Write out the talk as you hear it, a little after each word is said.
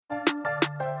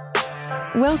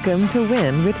Welcome to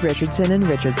Win with Richardson and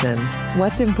Richardson.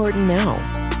 What's important now?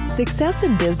 Success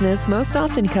in business most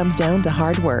often comes down to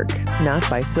hard work, not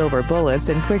by silver bullets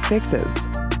and quick fixes.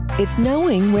 It's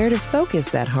knowing where to focus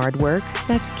that hard work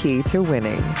that's key to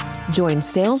winning. Join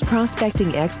sales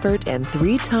prospecting expert and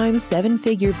 3-time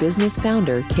seven-figure business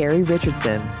founder Carrie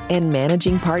Richardson and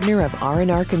managing partner of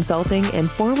R&R Consulting and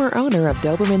former owner of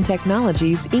Doberman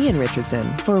Technologies, Ian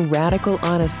Richardson, for radical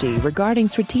honesty regarding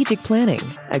strategic planning,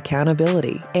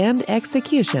 accountability, and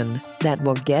execution that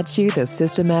will get you the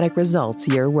systematic results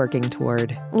you're working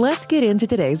toward. Let's get into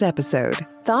today's episode.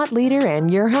 Thought leader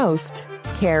and your host,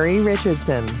 Carrie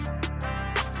Richardson.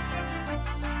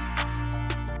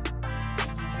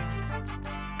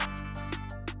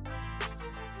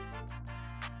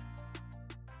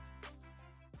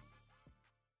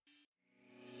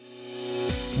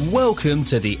 Welcome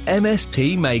to the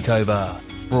MSP Makeover,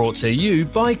 brought to you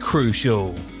by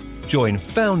Crucial. Join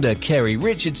founder Carrie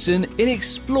Richardson in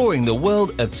exploring the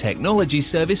world of technology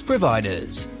service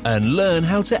providers and learn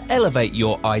how to elevate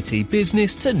your IT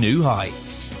business to new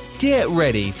heights. Get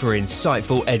ready for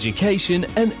insightful education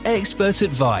and expert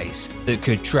advice that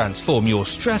could transform your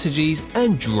strategies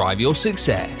and drive your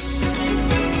success.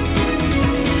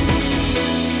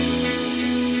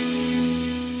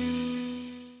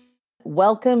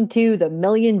 Welcome to the $1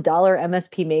 Million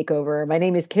MSP Makeover. My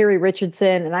name is Carrie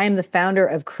Richardson, and I am the founder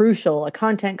of Crucial, a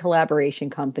content collaboration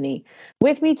company.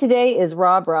 With me today is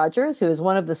Robb Rogers, who is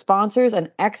one of the sponsors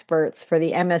and experts for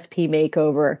the MSP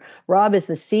Makeover. Robb is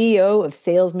the CEO of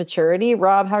Sales Maturity.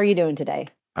 Robb, how are you doing today?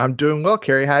 I'm doing well,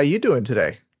 Carrie. How are you doing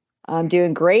today? I'm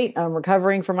doing great. I'm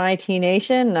recovering from IT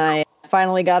Nation. I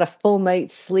finally got a full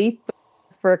night's sleep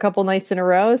for a couple nights in a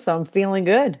row, so I'm feeling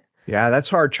good. Yeah, that's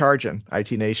hard charging,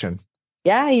 IT Nation.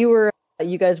 Yeah, you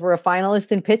guys were a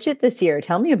finalist in Pitch It this year.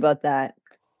 Tell me about that.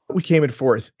 We came in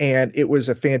fourth, and it was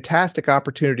a fantastic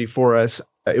opportunity for us.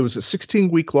 It was a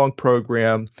 16-week-long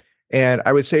program, and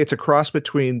I would say it's a cross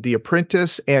between The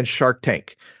Apprentice and Shark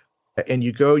Tank. And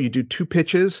you do 2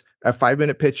 pitches,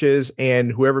 5-minute pitches,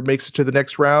 and whoever makes it to the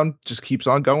next round just keeps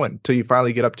on going until you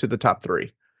finally get up to the top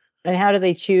 3. And how do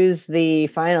they choose the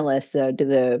finalists? Do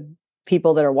the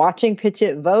people that are watching Pitch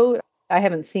It vote? I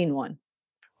haven't seen one.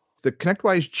 The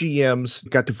ConnectWise GMs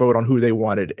got to vote on who they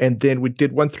wanted. And then we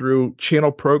did one through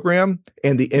channel program,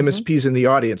 and the MSPs in the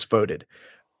audience voted.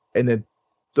 And then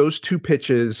those 2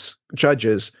 pitches,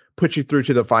 judges, put you through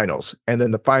to the finals. And then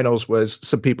the finals was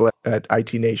some people at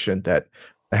IT Nation that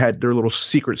had their little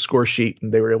secret score sheet,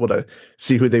 and they were able to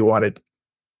see who they wanted.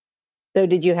 So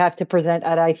did you have to present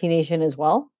at IT Nation as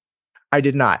well? I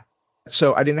did not.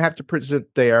 So I didn't have to present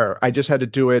there. I just had to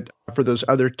do it for those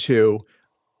other 2.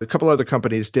 A couple other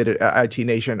companies did it at IT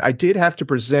Nation. I did have to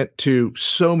present to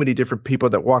so many different people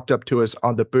that walked up to us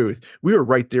on the booth. We were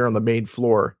right there on the main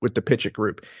floor with the Pitch It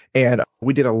group. And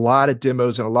we did a lot of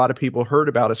demos, and a lot of people heard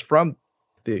about us from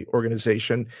the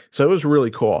organization. So it was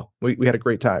really cool. We had a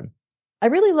great time. I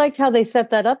really liked how they set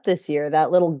that up this year.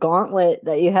 That little gauntlet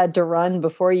that you had to run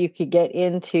before you could get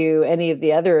into any of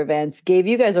the other events gave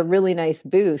you guys a really nice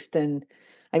boost. And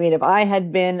I mean, if I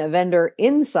had been a vendor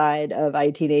inside of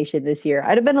IT Nation this year,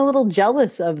 I'd have been a little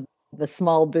jealous of the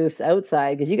small booths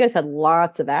outside because you guys had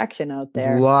lots of action out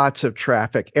there. Lots of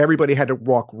traffic. Everybody had to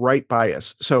walk right by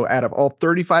us. So out of all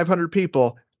 3,500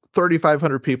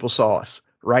 people saw us,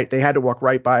 right? They had to walk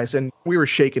right by us. And we were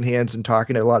shaking hands and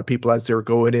talking to a lot of people as they were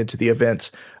going into the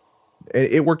events.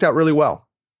 It worked out really well.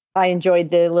 I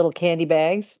enjoyed the little candy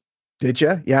bags. Did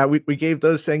you? Yeah, we gave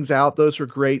those things out. Those were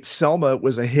great. Selma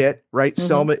was a hit, right? Mm-hmm.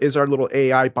 Selma is our little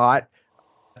AI bot,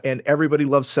 and everybody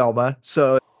loves Selma.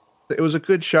 So it was a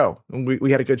good show, and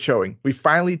we had a good showing. We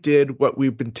finally did what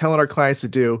we've been telling our clients to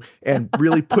do and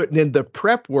really putting in the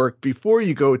prep work before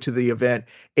you go to the event,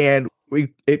 and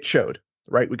it showed,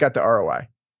 right? We got the ROI.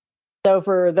 So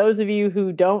for those of you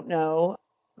who don't know,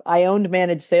 I owned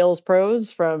Managed Sales Pros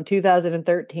from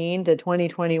 2013 to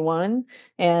 2021,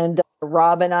 and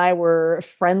Robb and I were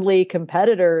friendly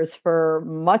competitors for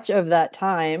much of that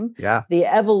time. Yeah. The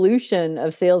evolution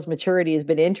of Sales Maturity has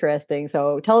been interesting.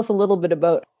 So tell us a little bit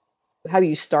about how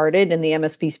you started in the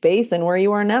MSP space and where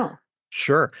you are now.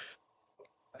 Sure.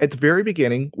 At the very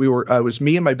beginning, it was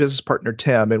me and my business partner,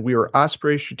 Tim, and we were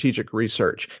Osprey Strategic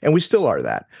Research, and we still are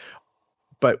that.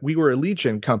 But we were a lead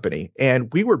gen company,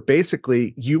 and we were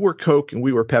basically, you were Coke and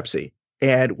we were Pepsi.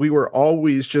 And we were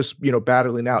always just,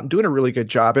 battling out and doing a really good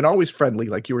job and always friendly,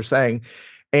 like you were saying.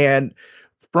 And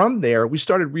from there, we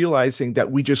started realizing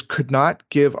that we just could not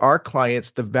give our clients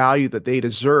the value that they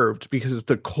deserved because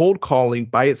the cold calling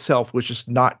by itself was just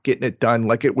not getting it done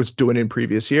like it was doing in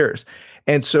previous years.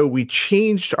 And so we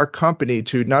changed our company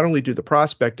to not only do the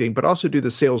prospecting, but also do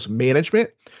the sales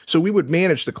management. So we would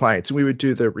manage the clients and we would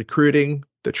do the recruiting,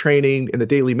 the training, and the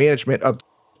daily management of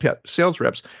sales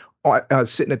reps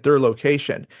sitting at their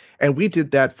location. And we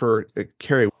did that for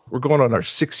Carrie. We're going on our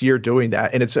 6th year doing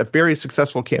that. And it's a very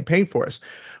successful campaign for us.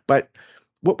 But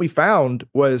what we found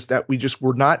was that we just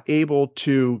were not able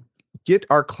to get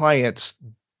our clients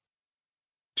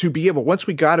to be able, once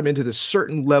we got them into the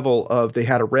certain level of they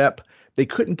had a rep, they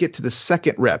couldn't get to the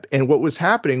second rep. And what was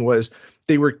happening was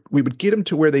we would get them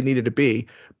to where they needed to be,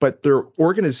 but their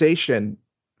organization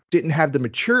didn't have the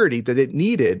maturity that it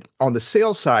needed on the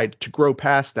sales side to grow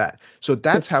past that. So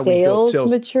that's how we built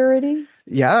sales maturity.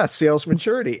 Yeah, sales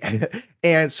maturity.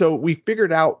 And so we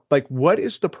figured out, like, what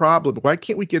is the problem? Why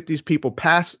can't we get these people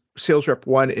past sales rep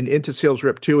 1 and into sales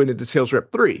rep 2 and into sales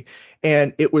rep 3?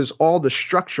 And it was all the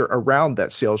structure around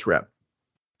that sales rep.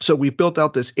 So we built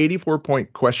out this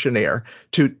 84-point questionnaire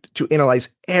to analyze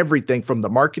everything from the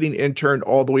marketing intern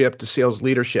all the way up to sales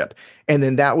leadership. And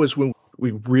then that was when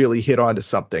we really hit onto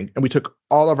something. And we took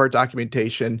all of our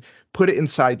documentation, put it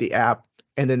inside the app,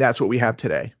 and then that's what we have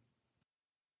today.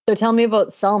 So tell me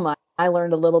about Selma. I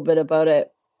learned a little bit about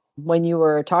it when you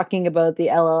were talking about the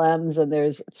LLMs, and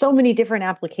there's so many different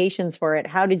applications for it.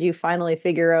 How did you finally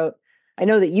figure out? I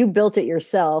know that you built it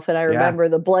yourself, and I remember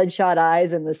the bloodshot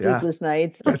eyes and the sleepless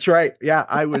nights. That's right. Yeah,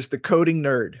 I was the coding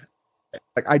nerd.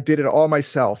 Like, I did it all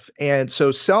myself. And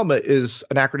so Selma is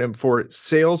an acronym for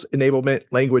Sales Enablement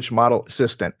Language Model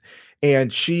Assistant.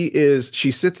 And she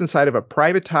sits inside of a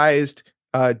privatized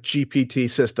GPT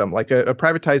system, like a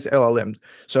privatized LLM.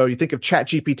 So you think of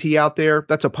ChatGPT out there,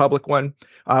 that's a public one.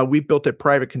 We built a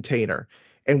private container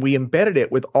and we embedded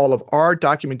it with all of our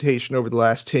documentation over the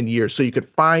last 10 years. So you could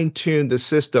fine tune the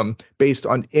system based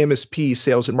on MSP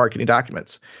sales and marketing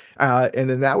documents. And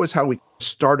then that was how we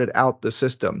started out the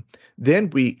system.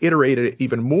 Then we iterated it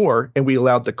even more and we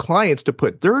allowed the clients to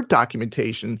put their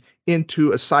documentation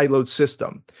into a siloed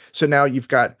system. So now you've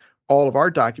got all of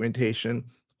our documentation,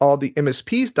 all the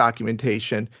MSP's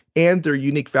documentation, and their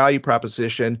unique value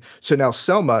proposition. So now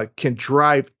Selma can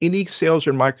drive any sales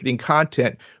or marketing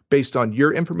content based on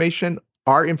your information,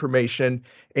 our information,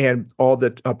 and all the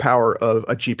power of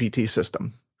a GPT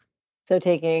system. So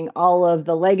taking all of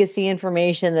the legacy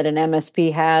information that an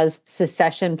MSP has,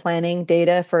 succession planning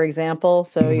data, for example.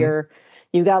 So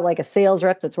you've got like a sales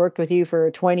rep that's worked with you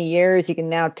for 20 years. You can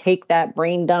now take that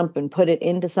brain dump and put it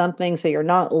into something. So you're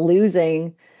not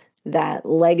losing that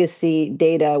legacy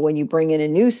data when you bring in a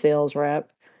new sales rep.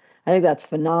 I think that's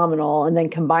phenomenal. And then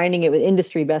combining it with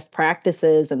industry best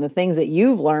practices and the things that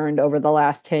you've learned over the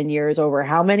last 10 years over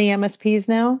how many MSPs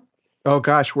now? Oh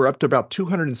gosh, we're up to about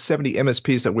 270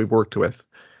 MSPs that we've worked with.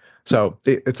 So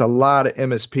it's a lot of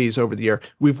MSPs over the year.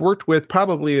 We've worked with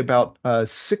probably about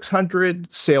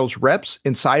 600 sales reps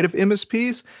inside of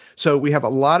MSPs. So we have a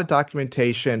lot of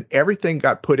documentation. Everything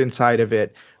got put inside of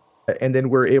it. And then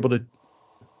we're able to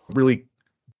really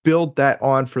build that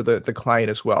on for the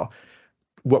client as well.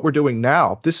 What we're doing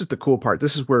now, this is the cool part.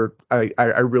 This is where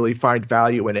I really find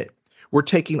value in it. We're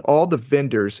taking all the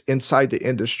vendors inside the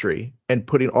industry and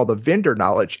putting all the vendor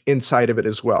knowledge inside of it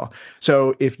as well.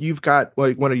 So if you've got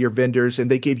like one of your vendors and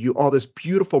they gave you all this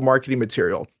beautiful marketing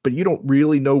material, but you don't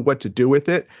really know what to do with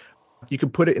it, you can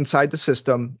put it inside the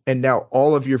system, and now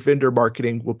all of your vendor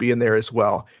marketing will be in there as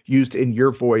well, used in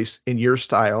your voice, in your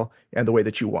style, and the way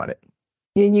that you want it.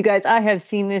 And you guys, I have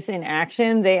seen this in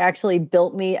action. They actually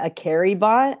built me a carry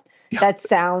bot that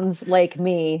sounds like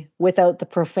me without the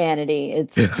profanity.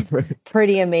 It's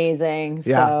pretty amazing.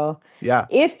 So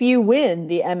if you win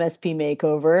the MSP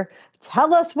makeover,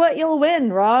 tell us what you'll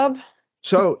win, Rob.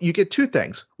 So you get two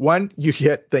things. One, you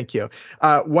get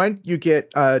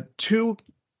 2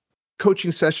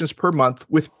 coaching sessions per month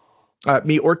with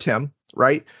me or Tim,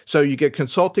 right? So you get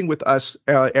consulting with us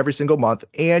every single month,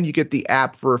 and you get the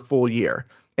app for a full year.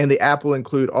 And the app will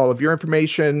include all of your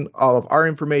information, all of our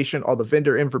information, all the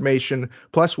vendor information,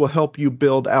 plus we'll help you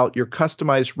build out your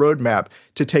customized roadmap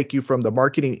to take you from the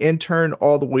marketing intern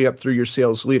all the way up through your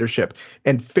sales leadership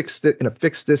and fix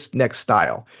this next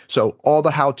style. So all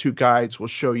the how-to guides will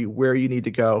show you where you need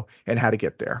to go and how to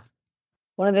get there.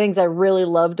 One of the things I really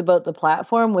loved about the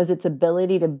platform was its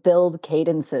ability to build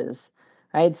cadences.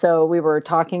 Right. So we were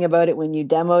talking about it when you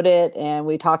demoed it, and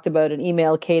we talked about an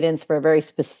email cadence for a very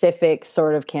specific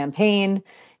sort of campaign.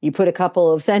 You put a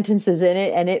couple of sentences in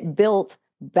it and it built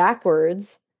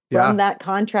backwards from that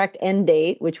contract end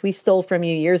date, which we stole from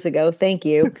you years ago. Thank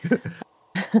you.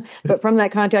 But from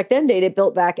that contract end date, it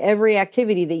built back every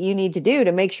activity that you need to do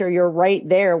to make sure you're right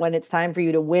there when it's time for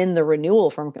you to win the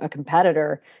renewal from a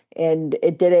competitor. And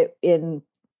it did it in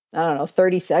I don't know,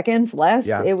 30 seconds less.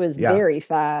 Yeah. It was Yeah. very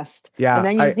fast. And Yeah.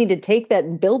 then you just need to take that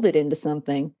and build it into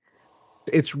something.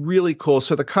 It's really cool.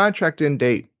 So the contract end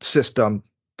date system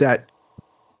that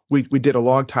we did a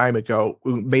long time ago,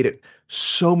 we made it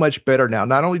so much better now.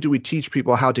 Not only do we teach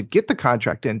people how to get the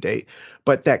contract end date,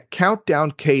 but that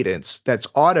countdown cadence that's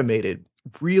automated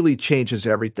really changes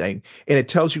everything. And it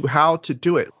tells you how to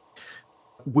do it.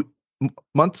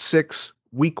 Month 6,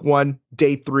 week 1,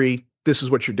 day 3, this is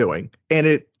what you're doing. And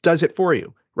it does it for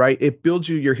you, right? It builds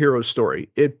you your hero story.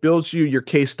 It builds you your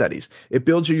case studies. It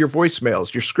builds you your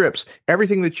voicemails, your scripts,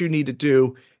 everything that you need to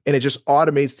do. And it just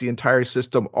automates the entire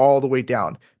system all the way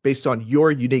down based on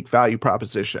your unique value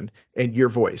proposition and your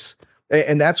voice.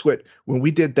 And that's what, when we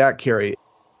did that, Carrie,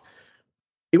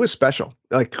 it was special.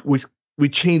 Like we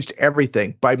changed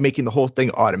everything by making the whole thing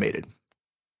automated.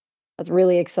 That's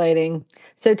really exciting.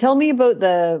 So tell me about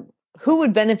who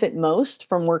would benefit most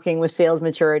from working with sales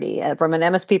maturity. From an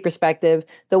MSP perspective,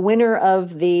 the winner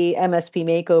of the MSP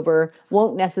makeover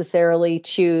won't necessarily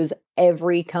choose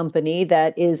every company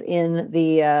that is in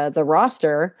the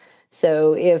roster.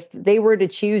 So if they were to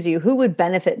choose you, who would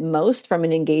benefit most from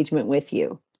an engagement with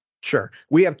you? Sure.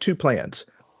 We have 2 plans.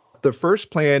 The first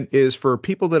plan is for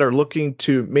people that are looking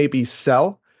to maybe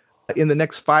sell in the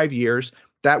next 5 years.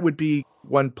 That would be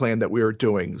one plan that we are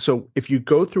doing. So if you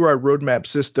go through our roadmap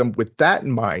system with that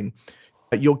in mind,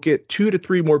 you'll get 2 to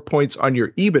 3 more points on your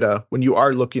EBITDA when you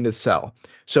are looking to sell.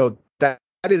 So that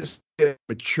is a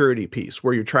maturity piece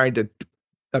where you're trying to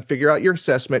figure out your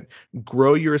assessment,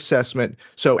 grow your assessment.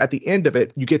 So at the end of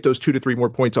it, you get those 2 to 3 more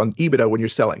points on EBITDA when you're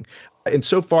selling. And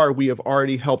so far, we have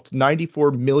already helped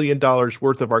 $94 million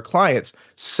worth of our clients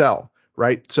sell,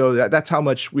 right? So that's how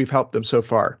much we've helped them so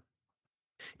far.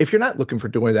 If you're not looking for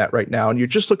doing that right now and you're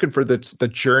just looking for the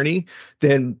journey,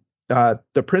 then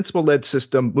the principal-led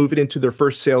system moving into their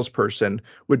first salesperson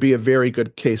would be a very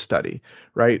good case study,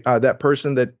 right? That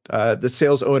person that the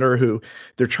sales owner who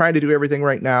they're trying to do everything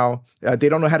right now, they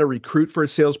don't know how to recruit for a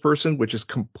salesperson, which is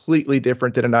completely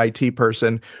different than an IT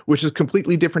person, which is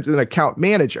completely different than an account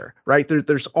manager, right?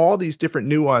 There's all these different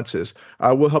nuances.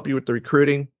 We'll help you with the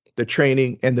recruiting, the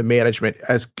training, and the management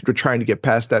as we're trying to get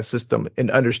past that system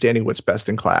and understanding what's best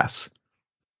in class.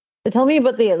 So tell me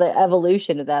about the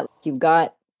evolution of that. You've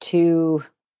got to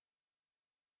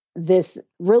this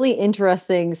really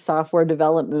interesting software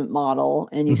development model,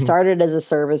 and you Mhm. started as a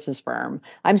services firm.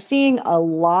 I'm seeing a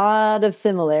lot of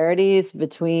similarities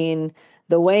between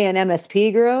the way an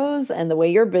MSP grows and the way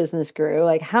your business grew.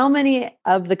 Like, how many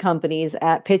of the companies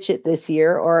at Pitch It this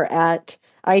year or at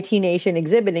IT Nation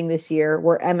exhibiting this year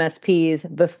were MSPs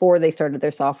before they started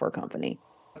their software company?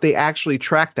 They actually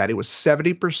tracked that. It was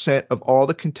 70% of all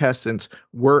the contestants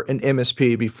were an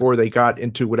MSP before they got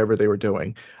into whatever they were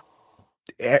doing.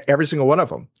 Every single one of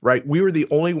them, right? We were the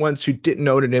only ones who didn't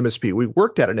own an MSP. We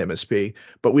worked at an MSP,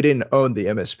 but we didn't own the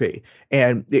MSP.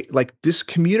 And like this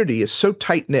community is so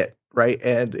tight knit, right?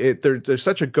 And there's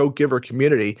such a go-giver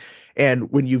community.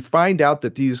 And when you find out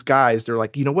that these guys, they're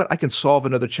like, you know what, I can solve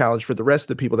another challenge for the rest of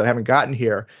the people that haven't gotten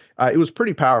here. It was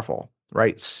pretty powerful,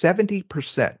 right?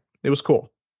 70%. It was cool.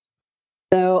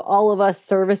 So all of us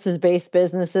services-based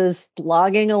businesses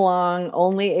slogging along,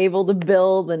 only able to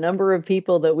bill the number of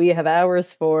people that we have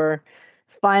hours for,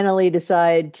 finally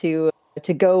decide to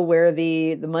go where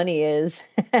the money is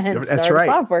and That's start a right.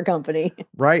 software company.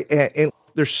 Right. And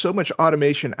there's so much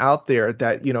automation out there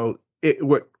that,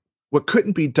 what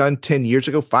couldn't be done 10 years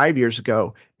ago, 5 years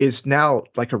ago is now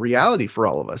like a reality for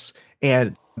all of us.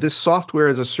 And this software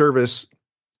as a service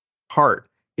part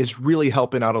is really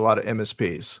helping out a lot of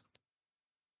MSPs.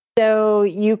 So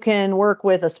you can work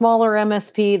with a smaller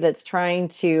MSP that's trying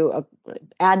to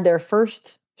add their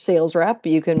first sales rep.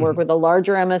 You can work Mhm. with a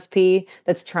larger MSP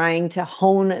that's trying to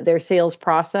hone their sales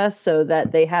process so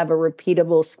that they have a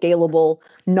repeatable, scalable,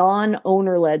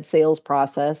 non-owner led sales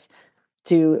process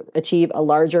to achieve a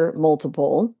larger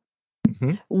multiple.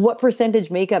 Mhm. What percentage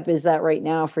makeup is that right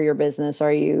now for your business?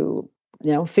 Are you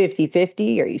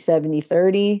 50-50? Are you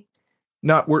 70-30?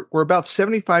 Not we're about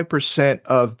 75%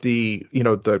 of the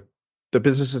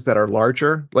businesses that are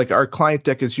larger. Like our client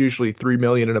deck is usually 3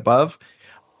 million and above.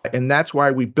 And that's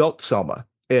why we built Selma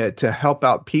to help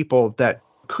out people that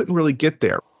couldn't really get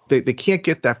there. They can't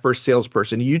get that first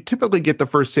salesperson. You typically get the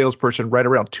first salesperson right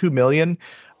around 2 million.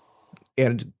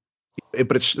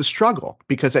 But it's a struggle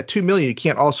because at 2 million, you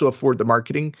can't also afford the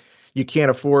marketing. You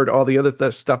can't afford all the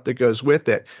other stuff that goes with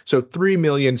it. So 3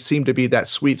 million seemed to be that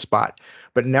sweet spot.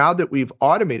 But now that we've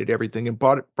automated everything and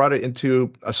brought it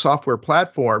into a software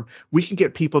platform, we can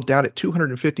get people down at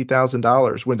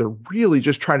 $250,000 when they're really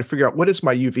just trying to figure out what is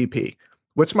my UVP?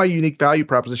 What's my unique value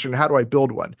proposition? How do I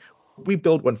build one? We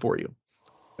build one for you.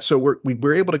 So we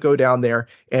were able to go down there,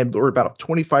 and we're about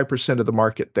 25% of the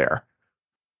market there.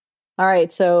 All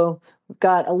right, so we've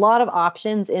got a lot of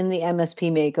options in the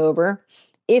MSP makeover.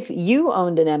 If you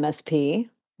owned an MSP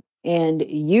and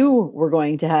you were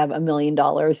going to have $1 million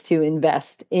to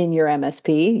invest in your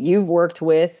MSP, you've worked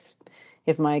with,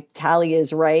 if my tally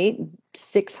is right,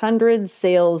 600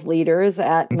 sales leaders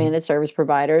at managed service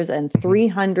providers and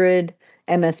 300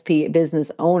 MSP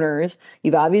business owners.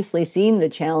 You've obviously seen the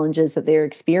challenges that they're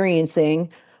experiencing.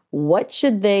 What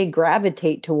should they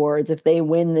gravitate towards if they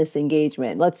win this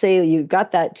engagement? Let's say you've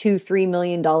got that $2-3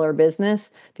 million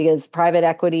business because private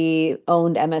equity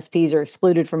owned MSPs are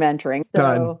excluded from entering.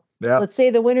 Done. Yeah. Let's say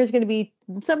the winner is going to be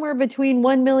somewhere between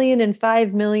 1 million and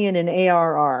 5 million in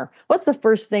ARR. What's the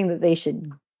first thing that they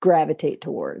should gravitate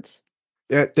towards?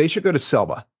 Yeah, they should go to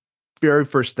Selma. Very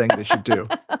first thing they should do.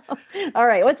 All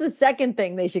right. What's the second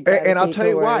thing they should gravitate And I'll tell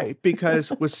you towards? why.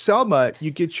 Because with Selma,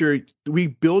 we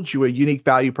build you a unique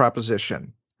value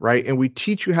proposition, right? And we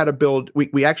teach you how to build,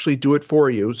 we actually do it for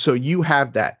you. So you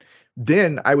have that.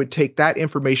 Then I would take that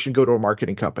information, go to a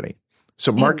marketing company.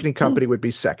 So marketing company would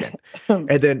be second. And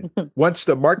then once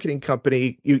the marketing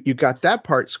company, you got that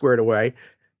part squared away,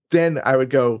 then I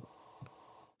would go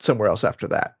somewhere else after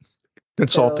that.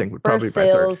 Consulting would probably be my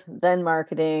third. First sales, then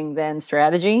marketing, then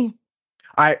strategy.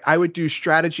 I would do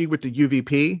strategy with the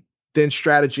UVP, then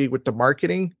strategy with the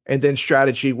marketing, and then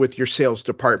strategy with your sales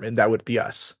department. That would be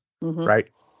us, right?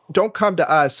 Don't come to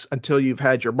us until you've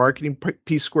had your marketing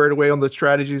piece squared away on the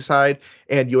strategy side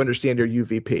and you understand your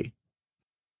UVP.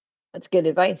 That's good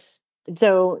advice.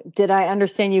 So did I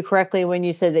understand you correctly when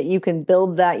you said that you can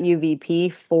build that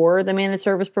UVP for the managed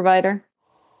service provider?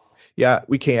 Yeah,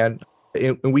 we can.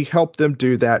 And we help them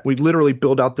do that. We literally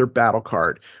build out their battle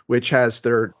card, which has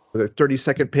their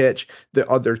 30-second pitch, the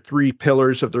other 3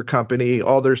 pillars of their company,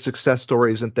 all their success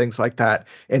stories and things like that.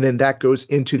 And then that goes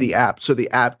into the app. So the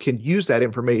app can use that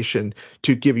information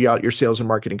to give you out your sales and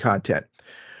marketing content.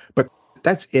 But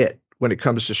that's it when it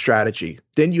comes to strategy.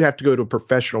 Then you have to go to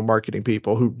professional marketing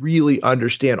people who really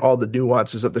understand all the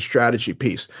nuances of the strategy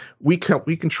piece. We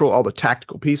control all the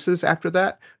tactical pieces after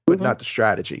that, but not the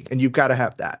strategy. And you've got to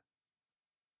have that.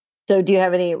 So do you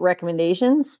have any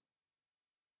recommendations?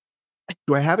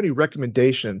 Do I have any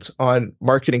recommendations on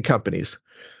marketing companies?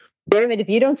 Wait a minute, if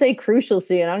you don't say Crucial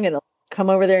soon, I'm going to come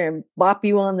over there and bop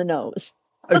you on the nose.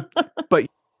 But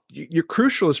your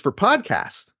Crucial is for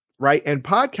podcasts, right? And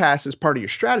podcast is part of your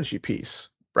strategy piece,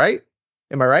 right?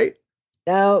 Am I right?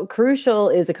 Now, Crucial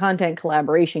is a content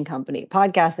collaboration company.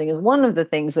 Podcasting is one of the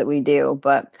things that we do,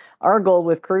 but our goal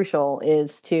with Crucial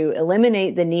is to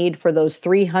eliminate the need for those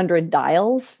 300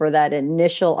 dials for that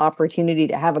initial opportunity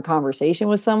to have a conversation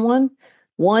with someone.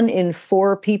 1 in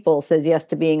 4 people says yes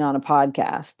to being on a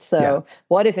podcast. So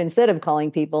what if instead of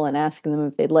calling people and asking them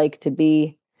if they'd like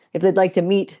to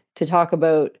meet to talk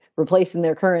about replacing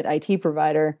their current IT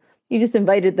provider, you just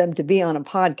invited them to be on a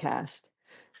podcast?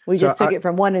 We just took it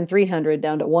from 1 in 300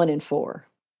 down to 1 in 4.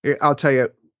 I'll tell you.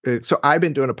 So I've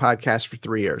been doing a podcast for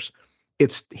 3 years.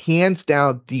 It's hands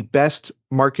down the best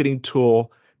marketing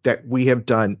tool that we have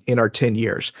done in our 10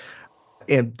 years.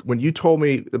 And when you told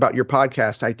me about your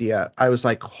podcast idea, I was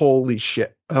like, holy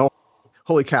shit. Oh,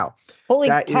 holy cow. Holy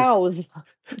cows.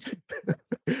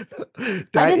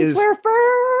 I didn't swear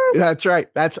first. That's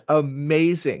right. That's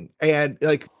amazing. And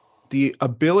like the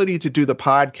ability to do the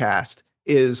podcast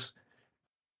is,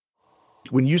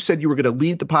 when you said you were going to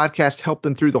lead the podcast, help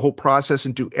them through the whole process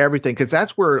and do everything, because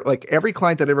that's where like every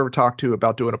client that I've ever talked to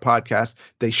about doing a podcast,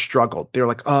 they struggled. They're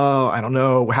like, oh, I don't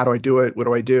know. How do I do it? What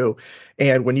do I do?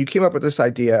 And when you came up with this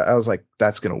idea, I was like,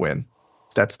 that's going to win.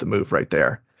 That's the move right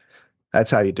there. That's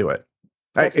how you do it.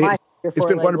 It's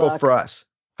been wonderful for us.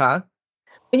 Huh?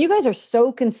 And you guys are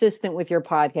so consistent with your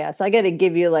podcasts. I got to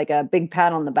give you like a big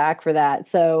pat on the back for that.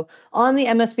 So on the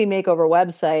MSP Makeover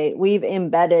website, we've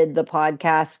embedded the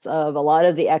podcasts of a lot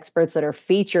of the experts that are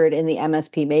featured in the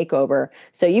MSP Makeover.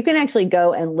 So you can actually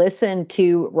go and listen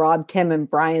to Robb, Tim, and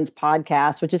Brian's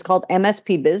podcast, which is called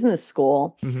MSP Business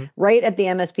School, right at the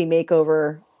MSP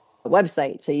Makeover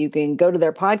website. So you can go to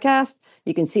their podcast,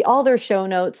 you can see all their show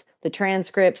notes, the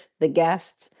transcripts, the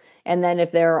guests. And then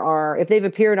if they've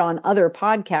appeared on other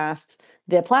podcasts,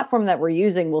 the platform that we're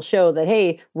using will show that,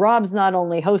 hey, Robb's not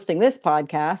only hosting this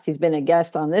podcast, he's been a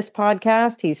guest on this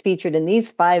podcast, he's featured in these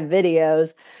 5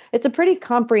 videos. It's a pretty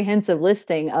comprehensive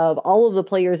listing of all of the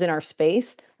players in our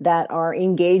space that are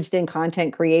engaged in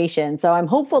content creation. So I'm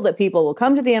hopeful that people will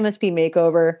come to the MSP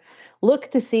Makeover,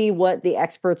 look to see what the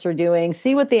experts are doing,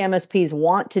 see what the MSPs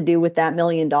want to do with that $1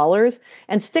 million,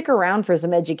 and stick around for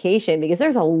some education, because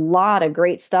there's a lot of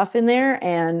great stuff in there.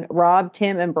 And Robb,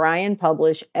 Tim, and Brian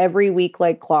publish every week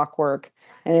like clockwork.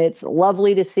 And it's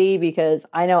lovely to see because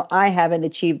I know I haven't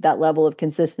achieved that level of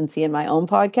consistency in my own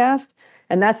podcast.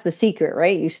 And that's the secret,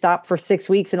 right? You stop for 6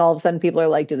 weeks and all of a sudden people are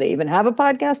like, do they even have a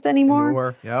podcast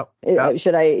anymore? Yep. Yep.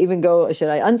 Should I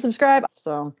unsubscribe?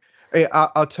 So Hey,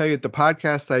 I'll tell you the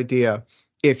podcast idea.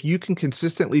 If you can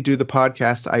consistently do the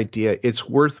podcast idea, it's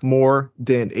worth more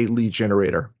than a lead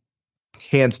generator,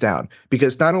 hands down.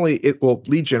 Because not only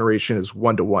lead generation is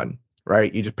 1-to-1,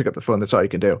 right? You just pick up the phone, that's all you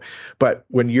can do. But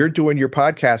when you're doing your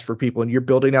podcast for people and you're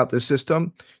building out this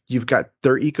system, you've got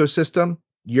their ecosystem,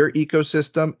 your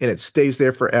ecosystem, and it stays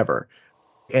there forever.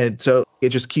 And so it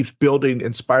just keeps building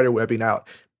and spider webbing out.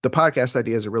 The podcast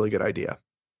idea is a really good idea.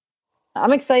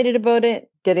 I'm excited about it.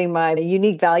 Getting my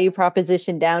unique value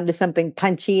proposition down to something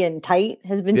punchy and tight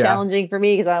has been challenging for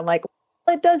me because I'm like,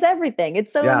 well, it does everything.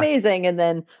 It's so amazing. And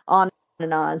then on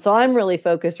and on. So I'm really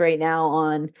focused right now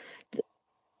on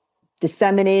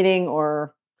disseminating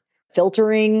or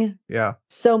filtering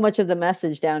so much of the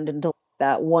message down to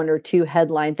that 1 or 2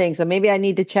 headline thing. So maybe I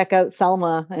need to check out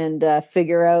Selma and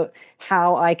figure out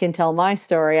how I can tell my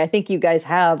story. I think you guys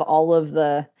have all of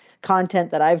the content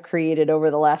that I've created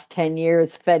over the last 10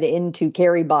 years fed into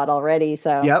CarryBot already.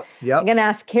 So I'm going to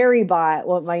ask CarryBot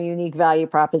what my unique value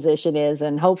proposition is,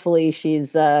 and hopefully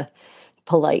she's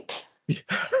polite.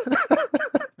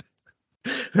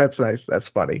 That's nice. That's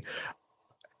funny.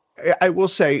 I will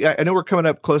say, I know we're coming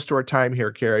up close to our time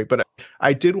here, Carrie, but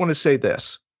I did want to say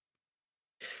this.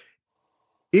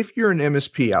 If you're an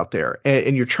MSP out there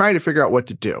and you're trying to figure out what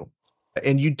to do,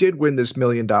 and you did win this $1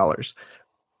 million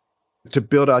to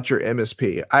build out your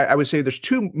MSP, I would say there's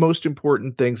 2 most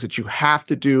important things that you have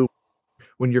to do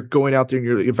when you're going out there and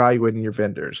you're evaluating your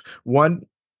vendors. One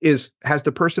is, has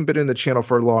the person been in the channel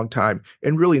for a long time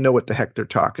and really know what the heck they're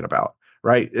talking about,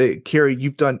 right? Carrie,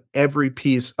 you've done every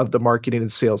piece of the marketing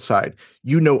and sales side.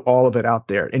 You know all of it out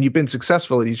there, and you've been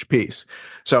successful at each piece.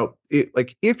 So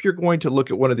if you're going to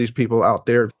look at one of these people out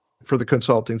there for the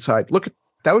consulting side,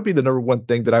 that would be the number one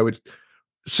thing that I would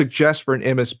suggest for an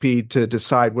MSP to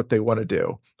decide what they want to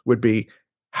do, would be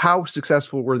how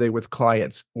successful were they with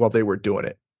clients while they were doing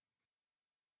it.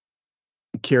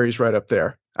 Carrie's right up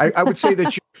there. I would say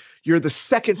that you're the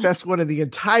second best one in the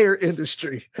entire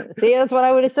industry. See, that's what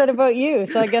I would have said about you.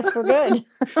 So I guess we're good.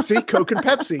 See, Coke and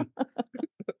Pepsi.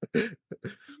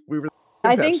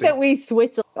 I think that we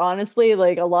switched, honestly,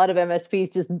 like a lot of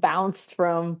MSPs just bounced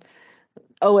from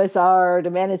OSR to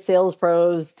Managed Sales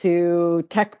Pros to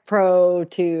Tech Pro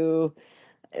to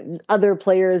other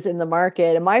players in the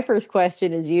market. And my first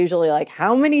question is usually like,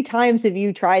 how many times have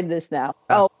you tried this now?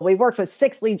 Oh, we've worked with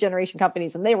 6 lead generation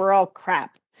companies and they were all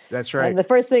crap. That's right. And the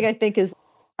first thing I think is,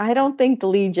 I don't think the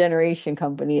lead generation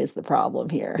company is the problem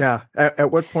here. Yeah.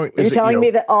 At what point you're telling me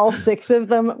that all 6 of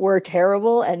them were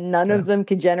terrible and none of them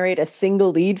could generate a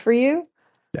single lead for you?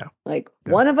 Yeah. Like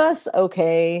one of us,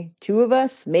 okay. 2 of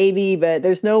us, maybe, but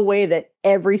there's no way that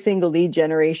every single lead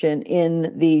generation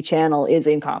in the channel is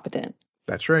incompetent.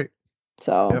 That's right.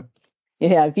 So,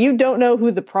 yeah, if you don't know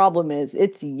who the problem is,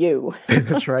 it's you.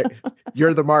 That's right.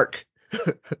 You're the mark.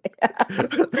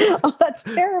 Oh, that's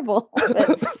terrible.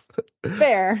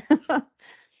 Fair.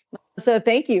 So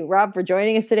thank you, Rob, for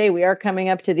joining us today. We are coming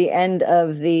up to the end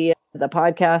of the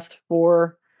podcast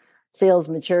for Sales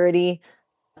Maturity.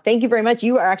 Thank you very much.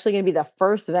 You are actually going to be the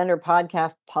first vendor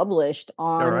podcast published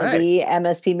on the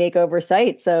MSP Makeover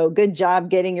site. So good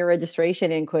job getting your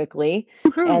registration in quickly.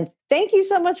 Woo-hoo. And thank you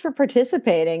so much for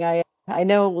participating. I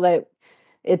know that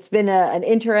it's been an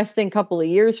interesting couple of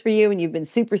years for you and you've been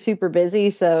super, super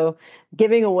busy. So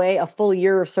giving away a full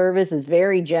year of service is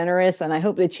very generous and I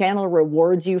hope the channel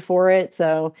rewards you for it.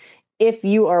 So if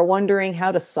you are wondering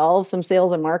how to solve some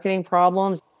sales and marketing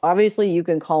problems, obviously you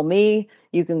can call me,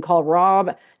 you can call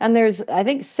Rob, and there's, I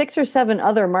think, 6 or 7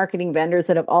 other marketing vendors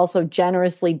that have also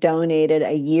generously donated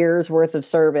a year's worth of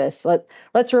service.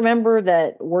 Let's remember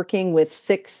that working with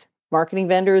 6 marketing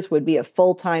vendors would be a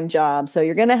full-time job. So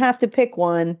you're going to have to pick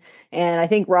one. And I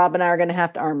think Rob and I are going to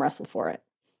have to arm wrestle for it.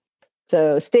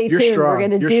 So stay tuned. Strong. We're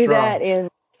going to do that in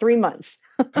 3 months.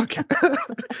 Okay.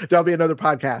 That'll be another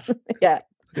podcast. Yeah.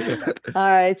 All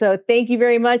right. So thank you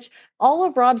very much. All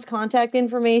of Rob's contact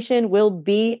information will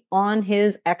be on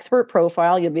his expert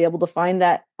profile. You'll be able to find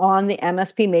that on the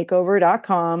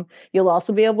mspmakeover.com. You'll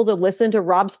also be able to listen to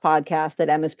Rob's podcast at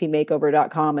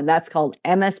mspmakeover.com, and that's called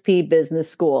MSP Business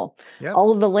School. Yep.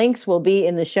 All of the links will be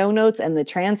in the show notes and the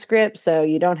transcript, so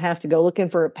you don't have to go looking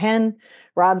for a pen.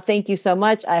 Rob, thank you so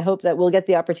much. I hope that we'll get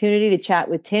the opportunity to chat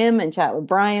with Tim and chat with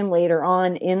Brian later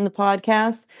on in the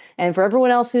podcast. And for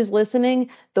everyone else who's listening,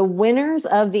 the winners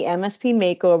of the MSP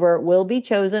Makeover will will be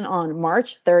chosen on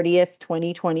March 30th,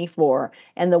 2024.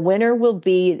 And the winner will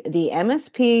be the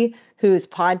MSP whose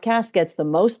podcast gets the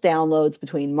most downloads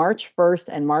between March 1st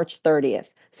and March 30th.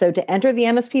 So to enter the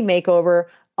MSP Makeover,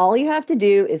 all you have to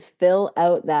do is fill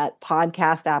out that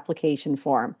podcast application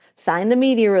form, sign the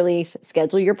media release,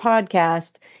 schedule your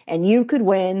podcast, and you could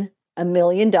win $1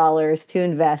 million to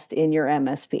invest in your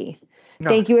MSP. No.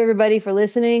 Thank you, everybody, for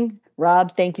listening.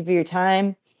 Rob, thank you for your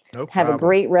time. No problem. Have a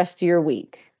great rest of your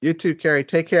week. You too, Carrie.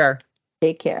 Take care.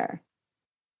 Take care.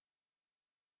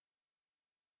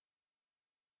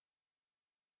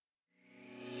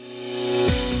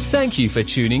 Thank you for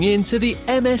tuning in to the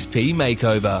MSP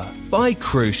Makeover by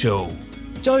Crucial.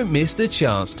 Don't miss the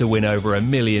chance to win over $1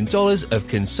 million of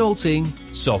consulting,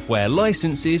 software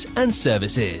licenses, and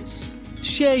services.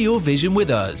 Share your vision with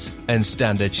us and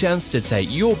stand a chance to take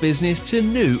your business to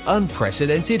new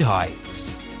unprecedented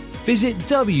heights. Visit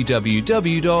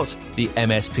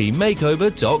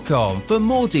www.themspmakeover.com for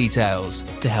more details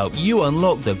to help you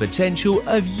unlock the potential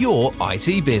of your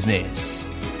IT business.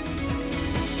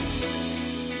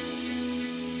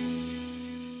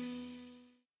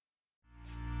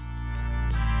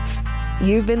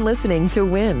 You've been listening to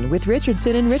Win with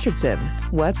Richardson and Richardson.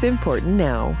 What's important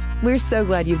now? We're so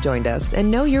glad you've joined us and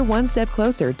know you're one step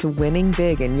closer to winning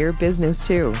big in your business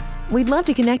too. We'd love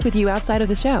to connect with you outside of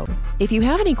the show. If you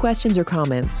have any questions or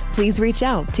comments, please reach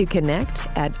out to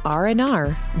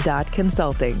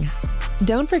connect@rnr.consulting.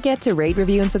 Don't forget to rate,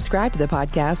 review, and subscribe to the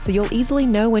podcast so you'll easily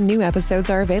know when new episodes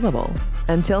are available.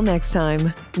 Until next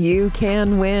time, you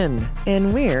can win,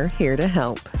 and we're here to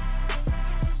help.